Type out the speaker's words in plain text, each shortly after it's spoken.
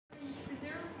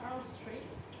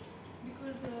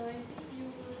because I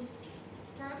think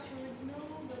perhaps you already know,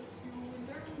 but you will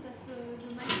learn that the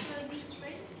microalgae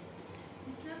strains,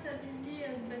 it's not as easy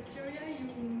as bacteria.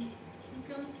 You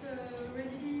can't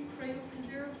readily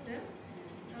cryopreserve them.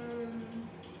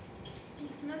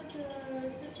 It's not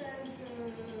such as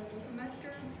a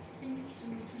master thing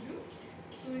to do.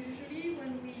 So usually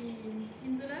when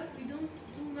in the lab, we don't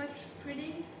do much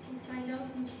screening to find out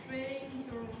new strains,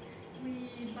 or we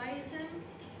buy them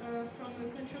from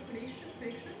culture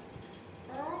collections,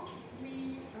 or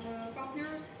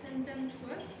partners send them to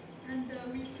us, and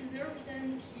we preserve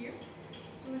them here.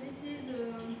 So this is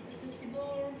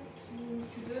accessible to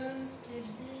students,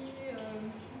 PhD,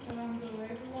 around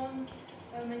everyone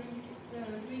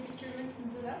doing experiments in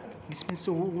the lab. This means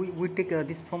we take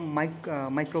this from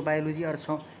microbiology or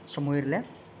somewhere lab.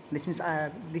 This means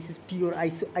this is pure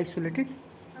isolated.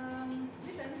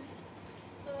 Depends.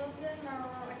 Some of them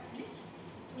are axidic.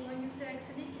 So when you say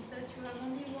axidic, it's that you have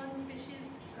only one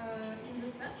species in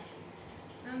the flask.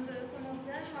 And some of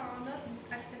them are not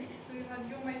axidic, so you have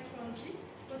your microalgae,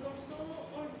 but also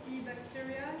all the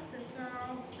bacteria that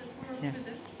were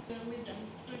present with them.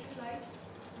 So it's light.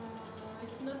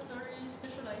 It's not very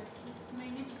specialized. It's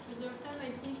mainly to preserve them.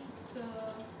 I think it's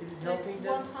like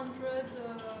 100.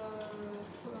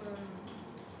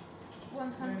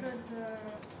 100.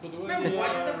 What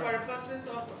is the purposes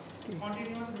of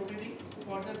continuous rotating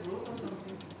for the growth or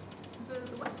something? So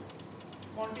what?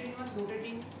 Continuous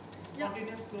rotating,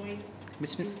 continuous flowing.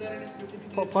 This means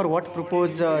specific for what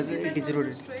purpose it is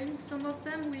rotated? Some of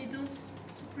them we don't,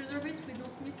 to preserve it, we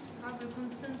don't need to have a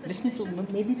constant. This means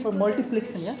maybe for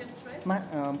multiplication, yeah?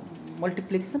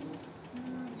 Multiplication?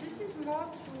 This is more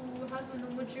to have an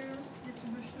homogeneous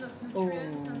distribution of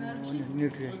nutrients and algae.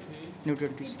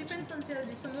 Nutrient. It depends on the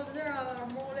algae. Some of them are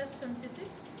more or less sensitive,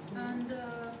 and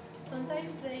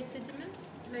sometimes they sediment,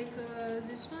 like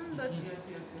this one, but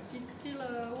it's still,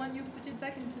 when you put it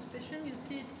back in suspension, you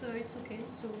see it's okay.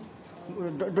 So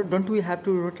don't we have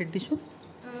to rotate this one?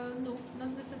 No,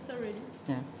 not necessarily.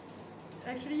 Yeah.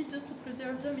 Actually, just to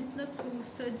preserve them, it's not to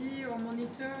study or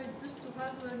monitor, it's just to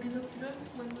have a binocular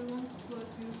when we want to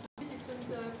use different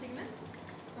pigments.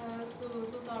 So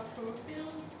those are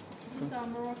chlorophylls, those are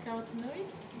more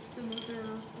carotenoids, it's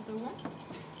another one.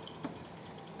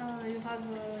 You have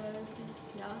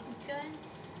this kind.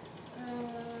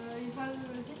 You have,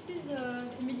 this is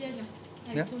Emiliania,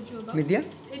 I told you about.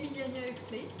 Emiliania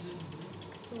Huxley.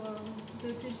 So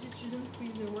the PhD student who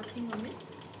is working on it.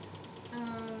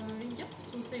 Yeah,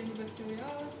 so cyanobacteria,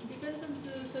 depends on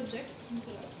the subject in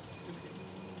the lab.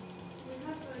 We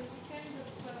have this kind of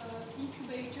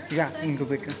incubator. Yeah,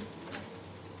 incubator.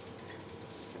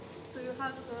 So you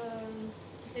have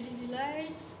LED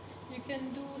lights. You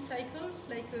can do cycles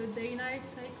like a day-night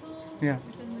cycle. Yeah.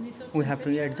 You can monitor we have to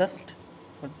adjust.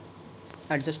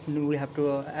 We have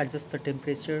to adjust the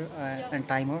temperature and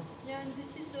timer. Yeah, and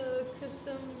this is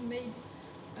custom made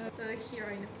here.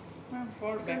 I know.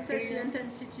 For you can set the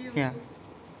intensity also. Yeah.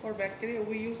 For bacteria,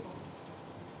 we use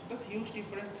the huge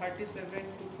difference 37 to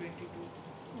 22.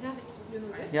 Yeah, it's, you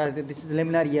know this. Yeah, this is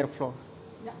laminar airflow.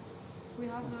 Yeah. We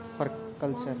have for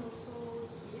culture. One also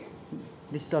here.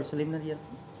 This is also laminar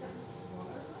airflow.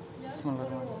 Yeah, smaller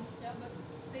one. Yeah, but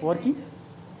same Working?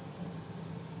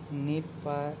 idea.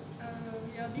 Nepal.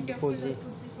 Yeah, be careful not to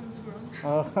put this on the ground.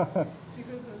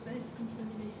 Because then it's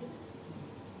contaminated.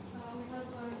 We have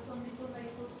some little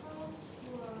microscopes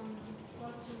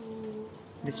to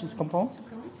this is compound? To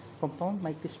count. Compound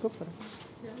microscope? Or?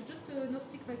 Yeah, just an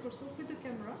optic microscope with a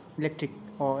camera. Electric.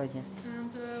 Oh, yeah.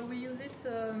 And we use it,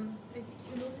 you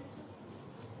know this one?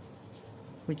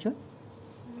 Which one?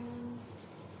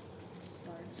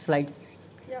 Slides.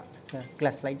 Yeah.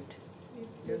 Class slide.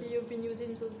 Maybe you've been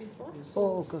using those before. Yes.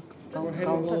 Oh, okay. For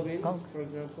hemoglobins, for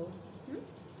example,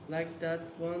 like that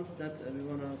ones that we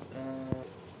wanna.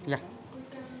 You Yeah.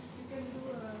 can do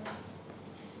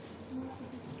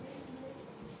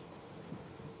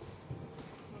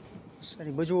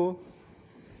Sorry, Bojo.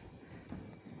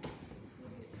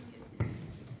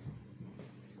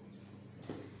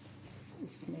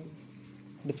 Smell.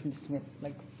 Different smell,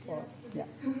 like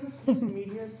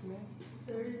Media smell.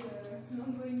 There is an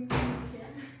ongoing thing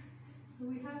here. So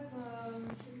we have,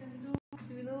 you can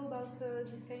do you know about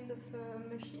this kind of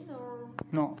machine or?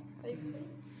 No.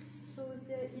 So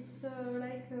it's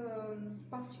like a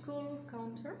particle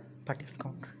counter. Particle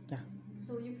counter, yeah.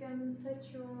 So you can set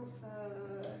your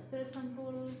cell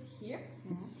sample here.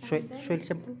 Soil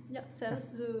sample? Yeah,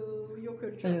 your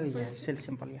culture. Yeah, cell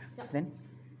sample, yeah. Then?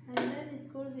 And then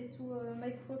it goes into a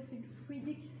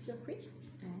microfluidic circuit.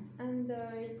 And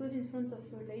it goes in front of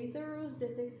lasers,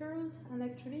 detectors, and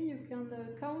actually you can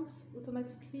count count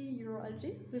automatically your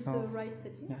algae with Oh. the right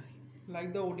settings. Yeah.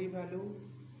 Like the OD value.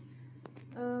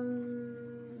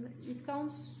 It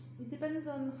counts. It depends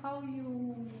on how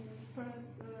you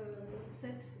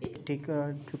set it. Take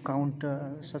to count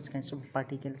such kinds of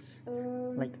particles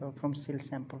like from cell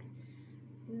sample.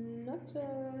 Not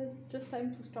just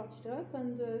time to start it up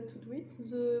and to do it.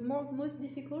 The most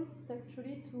difficult is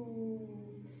actually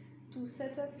to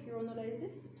set up your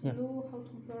analysis, to Yeah. know how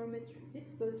to parameter it,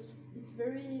 but it's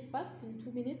very fast. In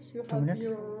 2 minutes, you 2 have minutes?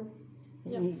 your.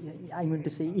 Yeah. I mean to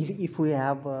say, if we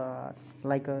have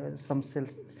like some cell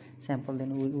sample,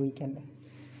 then we can.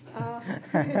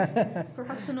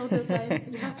 Perhaps another time.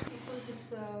 You have to, because it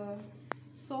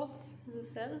sorts the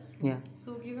cells. Yeah. So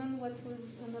given what was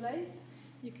analyzed,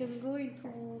 you can go into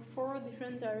 4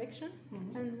 different directions,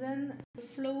 and then the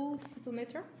flow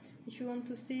photometer. If you want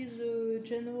to see the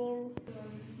general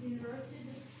inverted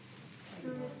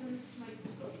fluorescence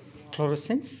microscope.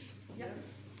 Fluorescence? Yeah.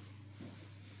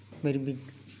 Very big.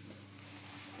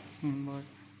 So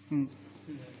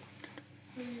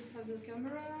you have the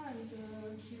camera and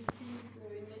you see the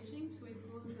imaging, so it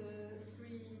goes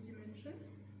 3 dimensions.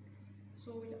 So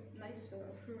yeah, nice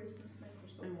fluorescence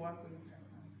microscope. And what will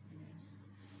happen?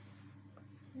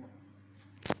 Yeah.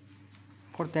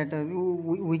 For that,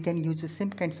 we can use the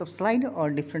same kinds of slide or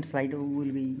different slide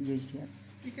will be used here.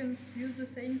 You can use the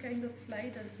same kind of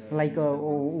slide as Like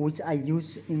which I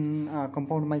use in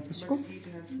compound microscope. But it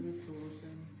has to be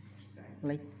fluorescence tagged.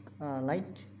 Like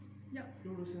light. Yeah.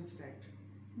 Fluorescence tagged.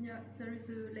 Yeah, there is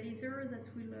a laser that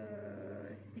will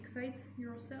excite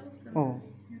your cells, and Oh.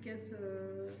 you get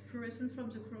fluorescence from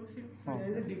the chlorophyll. Oh. There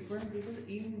is a difference because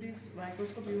in this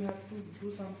microscope you have to do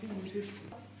something which is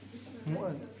It's a More-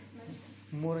 nice.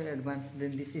 More advanced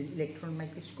than this is electron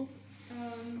microscope.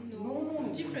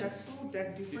 No, different. That's so that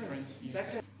difference. That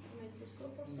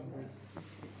Microscope or something.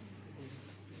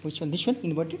 Which one? This one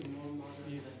inverted?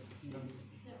 Yeah.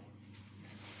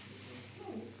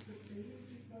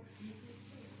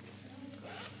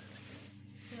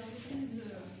 Yeah, this is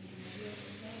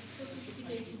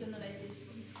sophisticated analysis.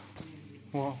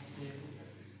 Wow.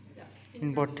 Yeah.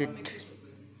 Inverted. microscope.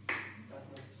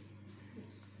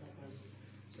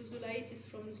 So the light is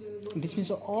from the bottom. This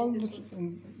means all This the,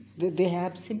 one. they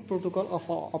have same protocol of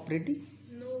operating.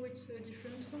 No, it's a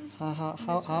different one.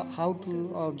 How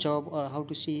to observe or how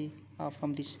to see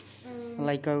from this?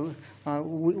 Like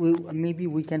maybe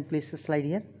we can place a slide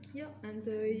here. Yeah, and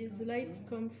the lights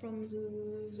come from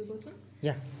the bottom,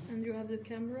 Yeah. and you have the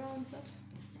camera on top.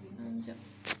 And yeah,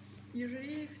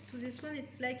 usually to this one,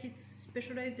 it's like it's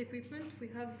specialized equipment. We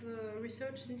have a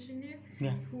research engineer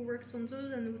Yeah. who works on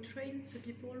those and who train the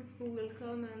people who will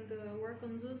come and work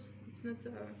on those. It's not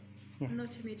Yeah.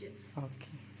 not immediate.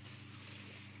 Okay.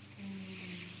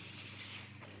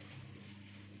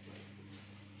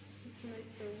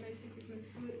 It's a nice equipment.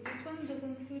 This one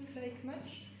doesn't look like much,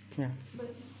 Yeah. but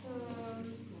it's a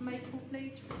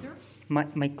microplate reader.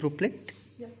 Microplate.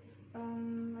 Yes, I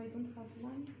don't have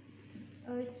one.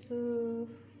 It's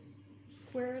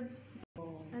squared,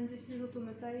 and this is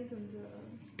automatized and.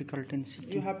 Critical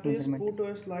density you have to just measurement. put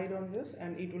a slide on this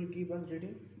and it will keep us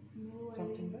reading No,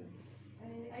 something like.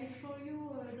 I show you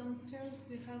downstairs.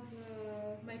 We have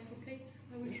microplate.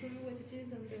 I will show you what it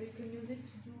is, and you can use it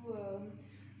to do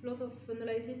a lot of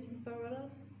analysis in parallel.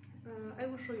 I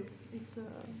will show you. It's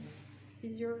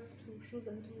easier to show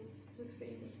than to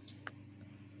explain this.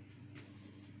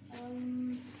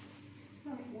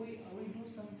 We do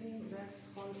something that's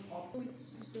called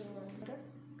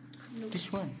No. This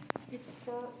one. It's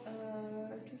for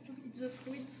it's the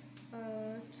fluids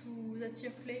that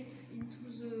circulate into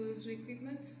the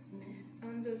equipment,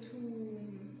 and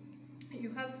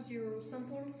you have your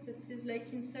sample that is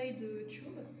like inside the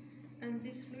tube, and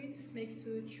this fluid makes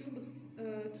the tube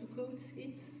to coat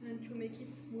it and to make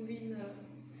it move in.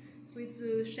 So it's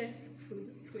the chess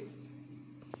fluid.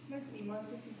 Plus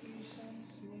emulsifications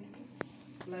maybe.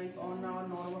 Like on our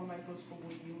normal microscope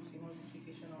we use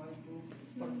emulsification oil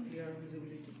for clear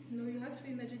visibility. No, you have to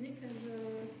imagine it as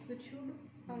the tube.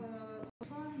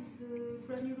 One is a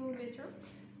granulometer.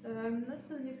 I'm not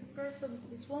an expert on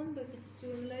this one, but it's to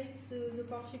analyze the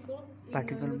particle in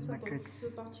Particle the sample. matrix.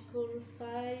 The particle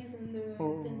size and the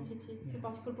density, the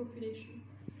particle population.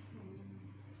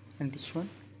 And this one.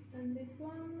 And this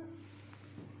one,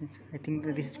 I think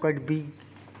that this is quite big.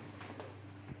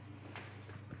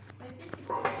 I think it's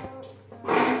for.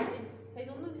 I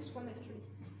don't know this one actually.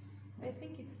 I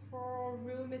think it's for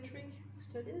rheometric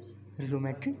studies.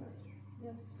 Rheometric.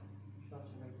 Yes.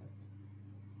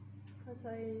 But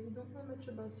I don't know much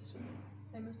about this one,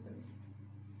 I must admit.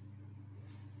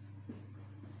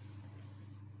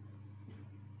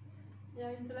 Yeah,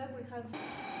 in the lab we have.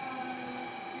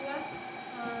 You asked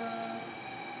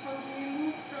how do we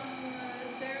move from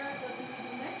there? What do we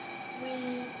do next?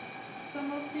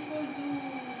 Some of people do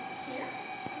here,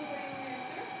 the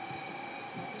bioreactors,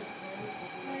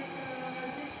 like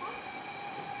this one.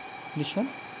 This one?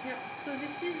 Yeah. So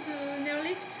this is an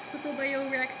airlift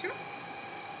photobioreactor.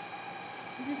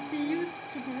 This is used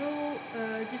to grow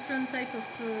different type of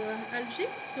algae.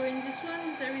 So in this one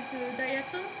there is a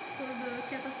diatom for the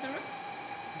Catoceros.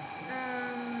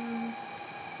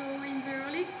 So in the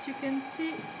airlift you can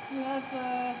see we have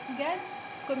gas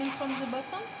coming from the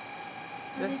bottom.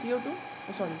 That's CO2?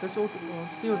 Oh, sorry, that's O2.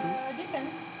 CO2.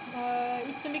 Depends.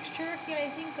 It's a mixture here I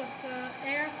think of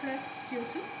air plus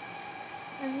CO2.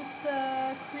 And it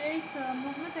creates a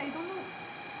movement, I don't know.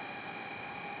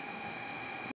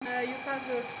 You have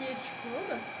a pH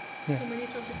probe to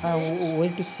monitor the pH. Where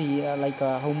to see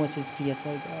how much is pH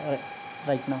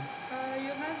right now?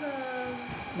 You have a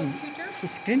computer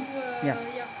Screen? to, Yeah.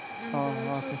 and Oh, to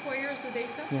okay. acquire the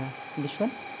data. Yeah. This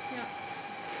one? Yeah.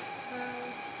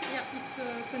 Yeah, it's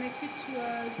connected to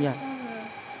this Yeah. one.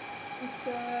 It's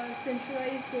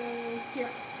centralized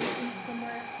here,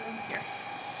 somewhere from here.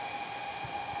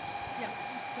 Yeah,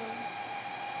 it's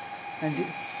And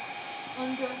this?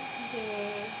 under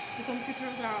the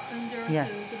computers are under Yeah.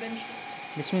 the bench.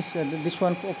 This means this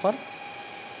one for?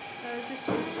 This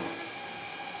one,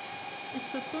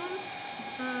 it's a pump.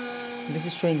 This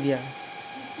is showing here.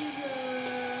 This is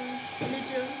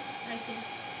medium, I think.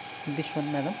 This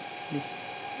one, madam. This.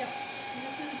 Yeah,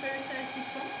 this is a peristaltic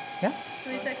pump. Yeah. So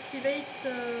it activates.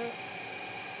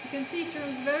 You can see it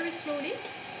turns very slowly.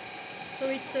 So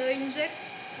it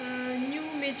injects new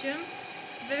medium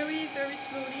very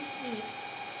slowly in it.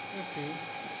 Okay.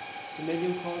 The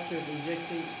medium culture is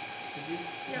injecting.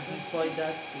 Yeah.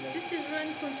 This is run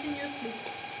continuously.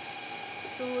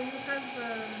 So you have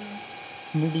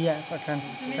Media for the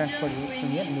medium transport going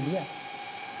here. in, Media.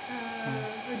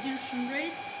 a dilution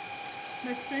rate,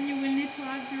 but then you will need to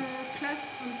have your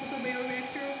class on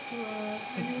photobioreactors to,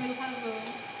 and you will have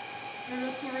a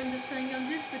lot more understanding on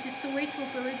this, but it's a way to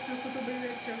operate the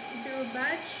photobioreactor. Either a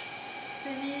batch,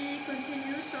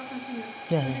 semi-continuous or continuous.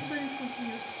 Yeah, So yeah. this one is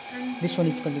continuous. And This one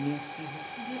is continuous.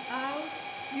 The out,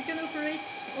 you can operate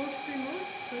all three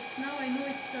modes, but now I know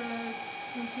it's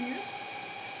continuous.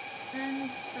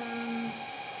 And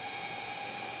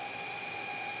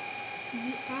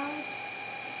the out,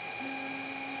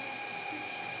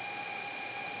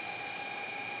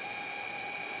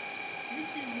 this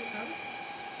is the out,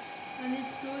 and it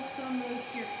flows from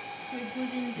here, so it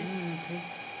goes in this,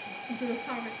 into the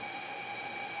harvest.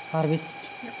 Harvest.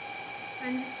 Yeah.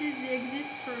 And this is the exit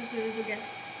for the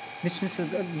gas. This means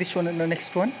this one and the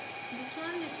next one. This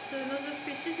one is another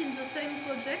species in the same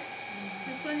project.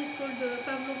 This one is called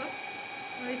Pavlova.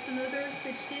 It's another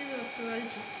species of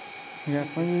algae. Yeah,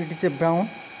 it's a brown.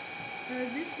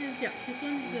 This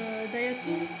one is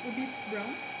diatom, a bit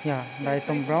brown. Yeah, So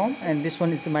diatom brown, and this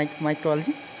one is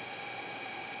microalgae.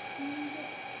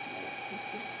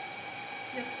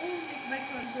 Yes, all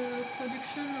micro. The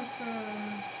production of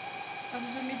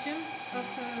the medium, of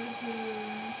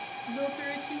the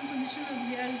operating condition of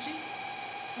the algae,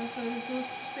 of those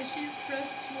species plus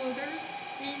two others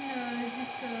in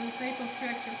this type of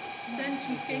reactor. Then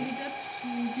to scale it up to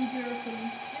bigger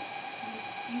colonies. Yes.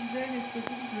 Is there a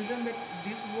specific reason that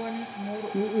this one is more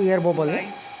Air bubble.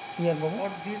 light Air bubble.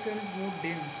 or this one is more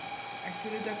dense?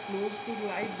 Actually, the close to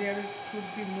light there should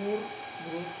be more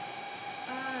growth.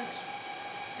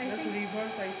 I Just think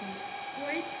reverse, I think.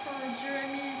 wait for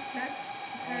Jeremy's class.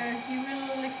 He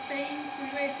will explain to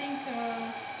you, I think,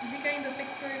 the kind of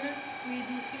experiment we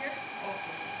do here.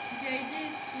 Okay. The idea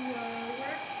is to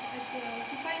work at,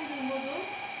 to find the model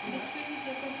between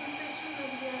the concentration of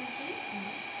the algae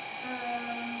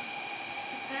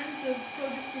and the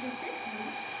productivity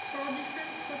for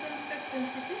different photon flux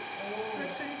density to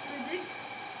actually predict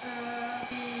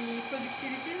the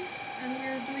productivities, and we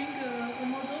are doing a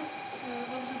model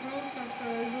of the growth of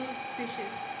those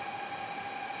species.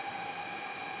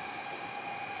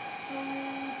 So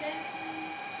then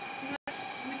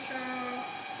which are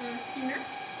thinner,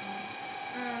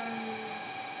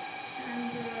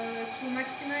 and to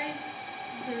maximize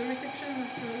the reception of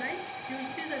light, you'll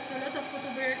see that a lot of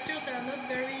photobioreactors are not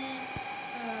very,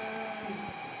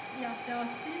 they are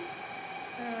thin,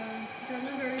 they are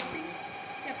not very thick.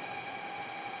 Yeah.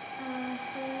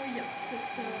 So yeah,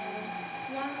 it's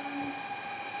one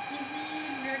easy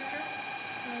reactor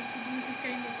to do this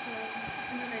kind of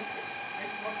analysis. I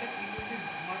thought that it would be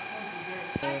much more bigger.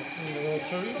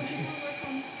 Some people work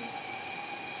on it too.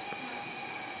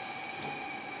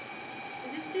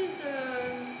 This is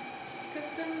a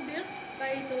custom built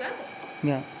by the lab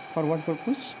Yeah. For what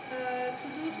purpose? to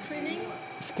do screening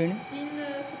Screening. in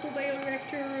a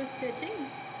photobioreactor setting.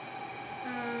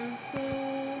 So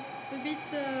a bit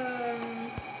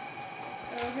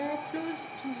more close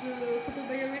to the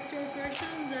photobioreactor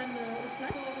operation than a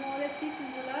plant. So more or less it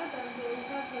is the lab, and we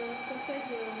have outside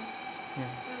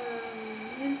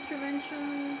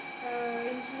instrumentation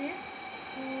engineer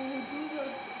who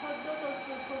does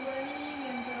also programming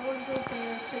and all those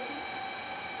settings.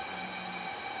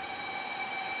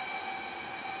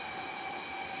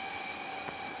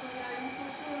 So yeah, it's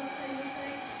also a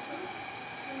climatized system.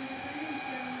 So usually we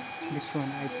can put This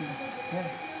one, I think. Yeah.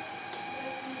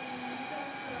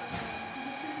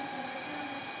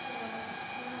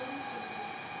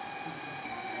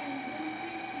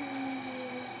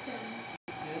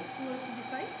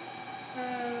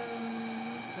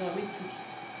 No, I mean to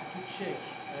check,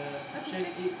 check?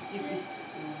 if it's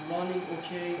running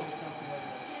okay or something like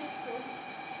that.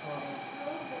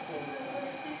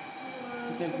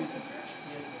 To temperature.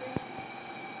 Yes.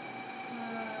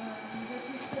 That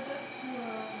is set up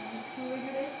to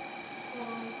regulate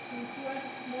or to add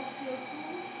more CO2.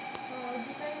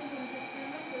 Depending on the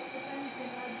experiment, but sometimes you can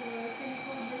add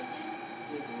chemical bases.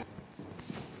 Yes.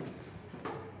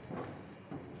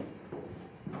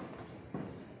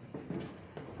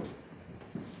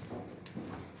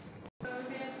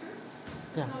 Reactors.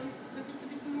 Yeah. A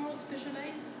bit more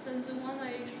specialized than the one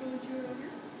I showed you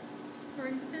earlier. For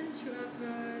instance, you have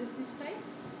this type.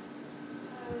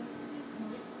 This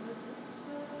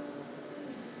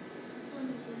one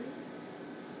usually.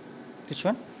 This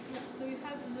one? Yeah, so you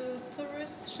have the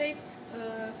torus-shaped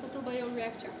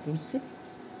photobioreactor. Which is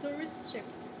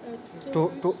Torus-shaped.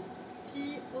 To- Torus.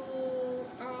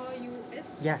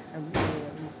 Yeah.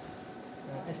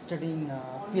 Studying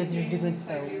PhD defense.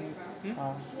 Yeah,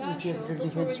 PhD sure. Don't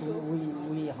defense. worry,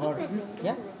 We No heard. problem,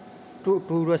 Yeah. no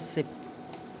problem. To shape.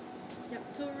 Yeah,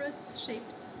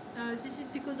 torus-shaped. This is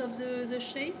because of the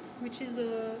shape, which is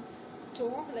a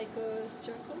tor, like a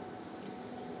circle.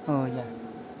 Oh yeah.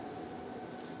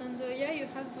 And yeah, you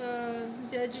have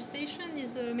the agitation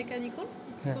is mechanical.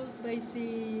 It's Yeah. caused by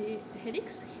the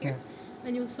helix here. Yeah.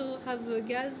 And you also have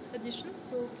gas addition.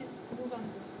 So please move on.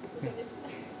 Look at it.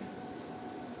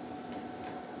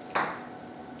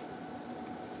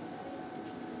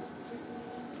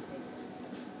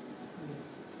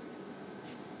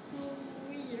 So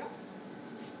yeah.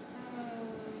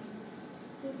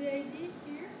 So the idea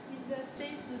here is that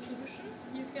takes the solution,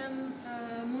 you can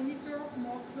monitor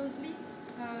more closely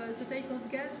the type of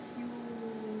gas you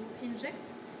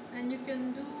inject, and you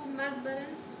can do mass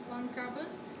balance on carbon.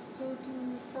 So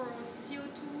for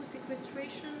CO2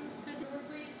 sequestration study we're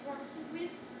working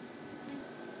with.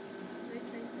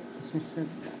 Nice. This means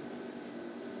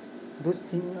those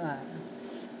things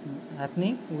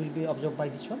happening will be observed by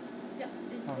this one. Yeah,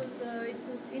 it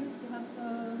goes in to have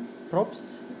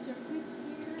Probes. the circuit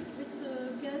here. It's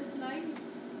a gas line.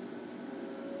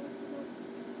 So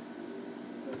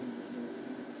goes into the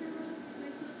connector. So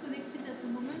it's not connected at the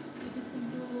moment, but it will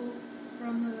go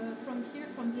from here,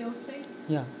 from the outlet.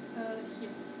 Yeah.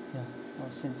 Here. Yeah.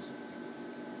 Oh, sense.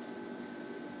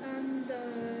 And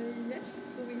yes,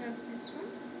 so we have this one.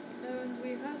 And we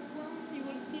have one, you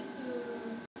will see the...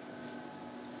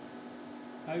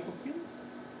 Algo film?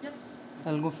 Yes.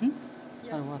 Algo film?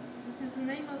 Yes. Or what? This is the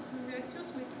name of the reactor,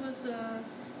 so it was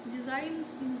designed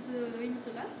in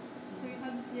the lab. So you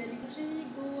have the energy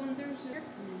go under the...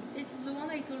 It's the one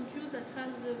I told you that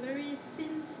has a very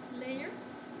thin layer.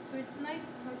 So it's nice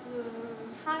to have a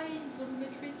high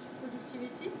volumetric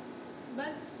productivity,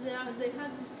 but they have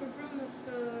this problem of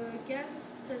gas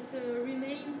that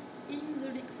remain in the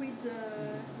liquid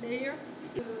layer.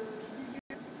 So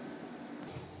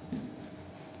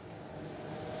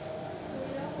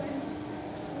yeah, when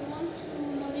we want to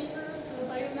monitor the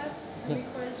biomass, the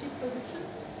microalgae production,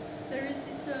 there is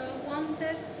this one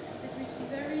test which is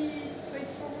very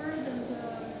straightforward and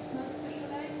not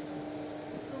specialized.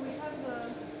 So we have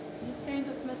this kind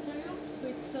of material, so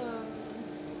it's a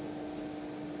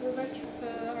vacuum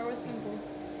of our sample.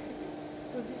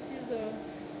 So this is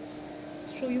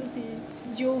show you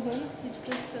the oven. It's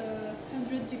just a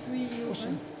 100-degree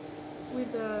oven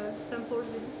with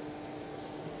samples in.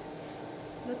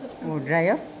 Lot of samples. Oh,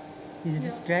 dryer? Is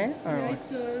this dryer or yeah, what?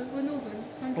 it's an oven,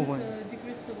 100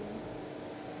 degrees oven.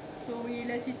 So we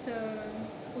let it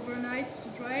overnight to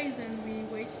dry, then we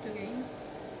wait it again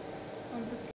on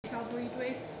the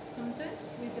carbohydrates content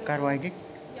with Carbohydrate?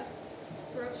 yeah.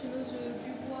 Perhaps you know the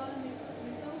Dubois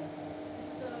method.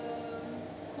 It's a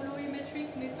colorimetric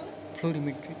method.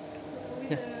 Colorimetric. With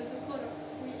the color.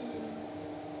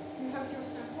 You have your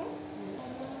sample.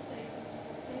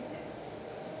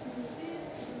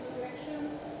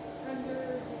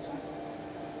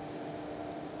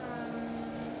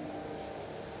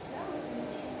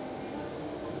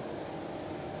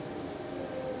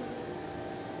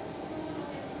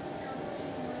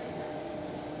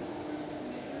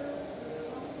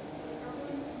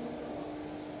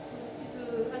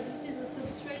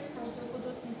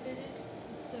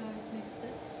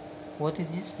 What is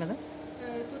this, madam?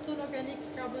 Total organic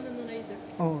carbon analyzer.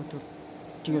 Oh, to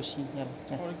TOC. Yeah.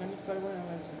 Organic carbon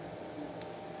analyzer.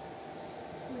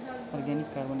 We have Organic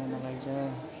carbon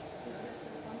analyzer. process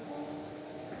samples.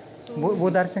 So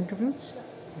Both are centrifuges?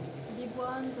 big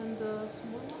ones and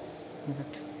small ones.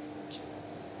 Right.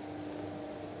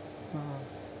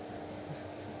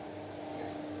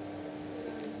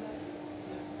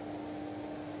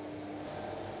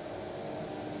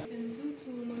 Can do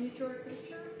to monitor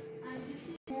culture, and this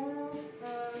is more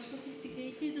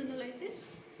sophisticated analysis.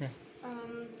 Yeah.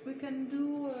 We can do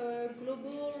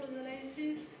global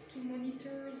analysis to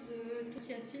monitor the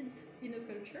fatty acids in a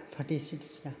culture. Fatty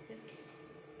acids, yeah. Yes.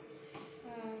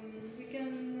 We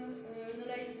can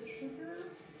analyze the sugar.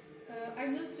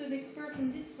 I'm not an expert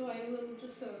on this, so I will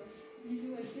just leave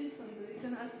you at this, and you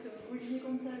can ask Olivier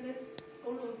Gonzalez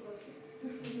all about it.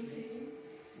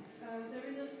 There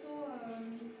is also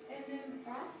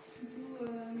NMR to do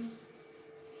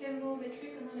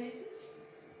chemometric analysis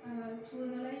to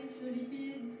analyze the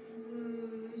lipid,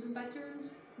 the patterns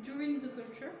during the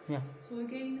culture. Yeah. So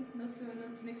again, not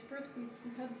an expert, we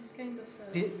have this kind of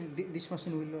This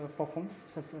machine will perform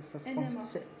such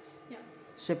NMR. Yeah.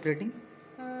 Separating?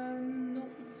 No,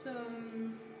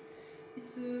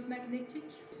 it's magnetic.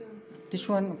 This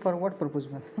one for what purpose,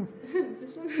 man?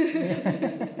 This one.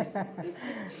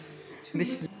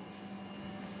 This.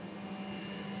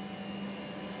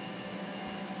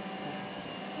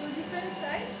 So different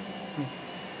types.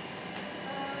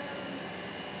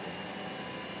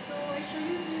 So I show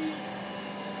you the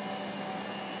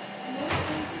most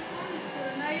basic one. It's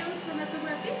an ion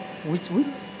chromatography. Which?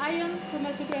 Ion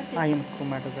chromatography. Ion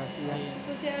chromatography. Yeah.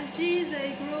 So the algae, they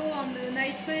grow on the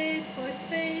nitrate,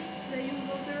 phosphates. They use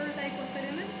other type of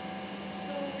elements.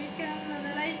 So we can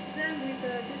analyze them with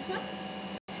this one.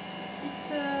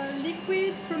 It's a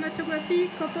liquid chromatography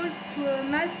coupled to a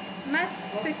mass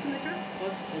spectrometer.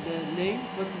 What's the name?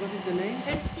 What is the name?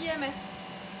 LCMS.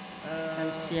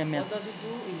 LCMS. What does it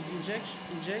do? Inject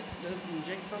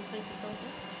something to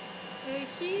something?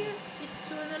 Here it's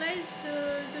to analyze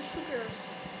the sugars.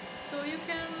 So you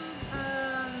can,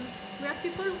 we have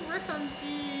people who work on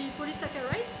the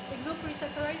polysaccharides,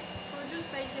 exopolysaccharides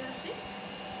produced by the algae.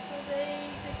 So they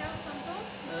take out sample.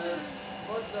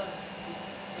 What does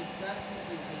exactly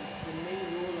is the main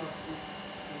role of this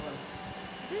device?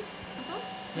 This sample,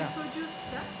 you Yeah. produce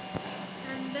that,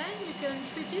 and then you can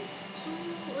treat it to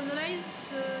analyze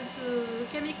the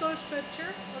chemical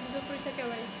structure of the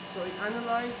polysaccharides. So it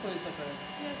analyzes polysaccharides.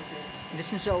 Yes. Okay. This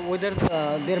means whether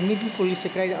there may be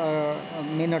polysaccharide or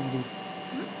may not be.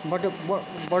 But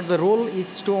what the role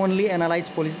is to only analyze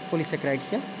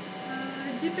polysaccharides, yeah?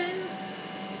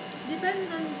 Depends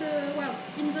on the, well,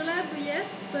 in the lab,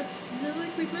 yes, but the other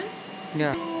equipment,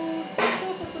 Yeah.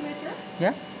 spectrophotometer.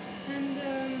 Yeah. And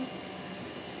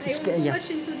I won't go yeah. much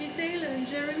into detail, and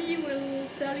Jeremy will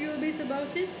tell you a bit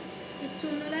about it. Is to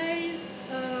analyze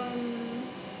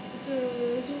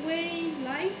the way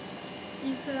light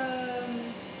is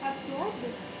absorbed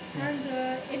and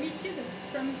emitted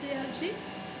from the algae,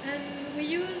 and we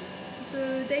use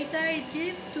the data it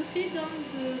gives to feed on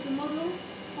the model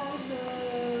for the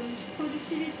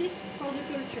productivity for the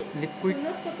culture. Liquid. So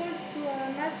not coupled to a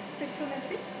mass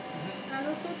spectrometry, and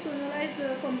also to analyze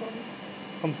compounds.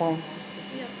 Compounds.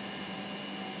 Yeah.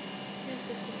 Yes.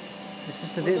 This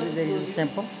means there is a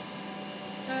sample.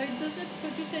 It doesn't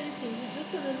produce anything, it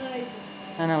just an analysis.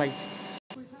 Analysis.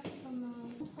 We have some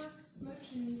work much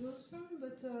in those rooms,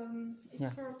 but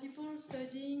it's for people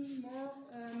studying more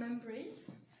membranes.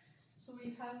 So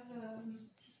we have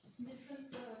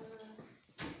different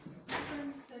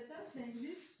setup like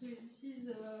this. So this is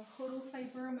a hollow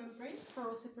fiber membrane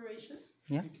for separation.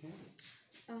 Yeah. Okay.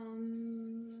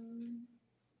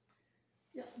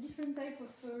 Yeah, different type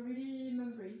of really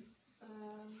membrane.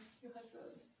 You have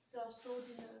they are stored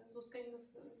in those kind of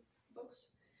box,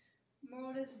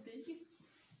 more or less big.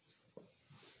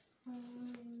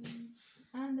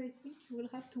 And I think you will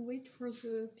have to wait for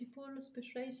the people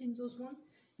specialized in those one.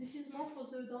 This is more for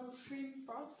the downstream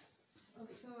part of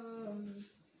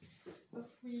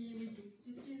we do.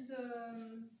 This is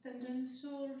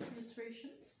tangential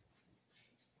filtration.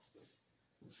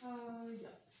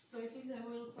 Yeah. So I think I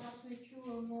will perhaps make you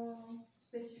a more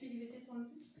specific visit on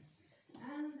this.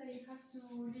 And I have to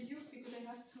leave you because I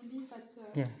have to leave at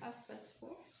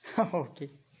 4:30. Okay.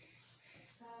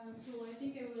 So I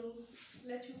think I will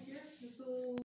let you here. So